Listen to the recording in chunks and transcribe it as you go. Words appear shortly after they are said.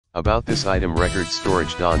About this item: record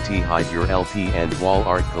storage. Hide your LP and wall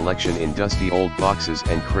art collection in dusty old boxes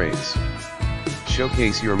and crates.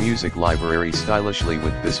 Showcase your music library stylishly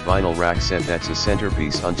with this vinyl rack set that's a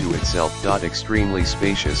centerpiece unto itself. Extremely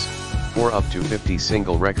spacious, for up to 50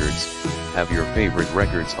 single records, have your favorite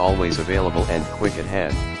records always available and quick at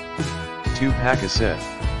hand. 2-pack set.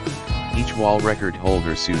 Each wall record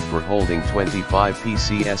holder suit for holding 25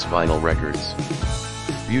 PCS vinyl records.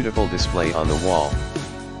 Beautiful display on the wall.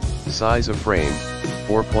 Size of frame,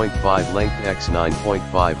 4.5 length x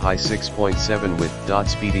 9.5 high, 6.7 width.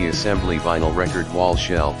 Speedy assembly. Vinyl record wall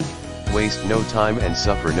shelf, waste no time and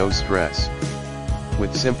suffer no stress.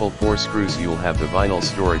 With simple 4 screws you'll have the vinyl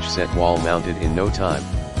storage set wall mounted in no time.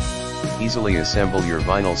 Easily assemble your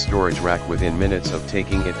vinyl storage rack within minutes of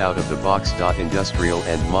taking it out of the box. Industrial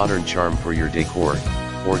and modern charm for your decor.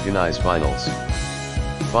 Organize vinyls.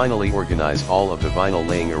 Finally, organize all of the vinyl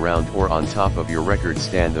laying around or on top of your record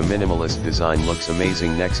stand. The minimalist design looks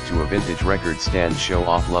amazing next to a vintage record stand. Show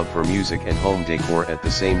off love for music and home decor at the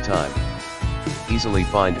same time. Easily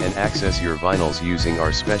find and access your vinyls using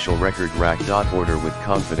our special record rack. Order with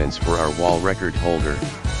confidence for our wall record holder.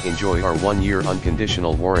 Enjoy our 1-year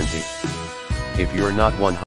unconditional warranty. If you're not 100%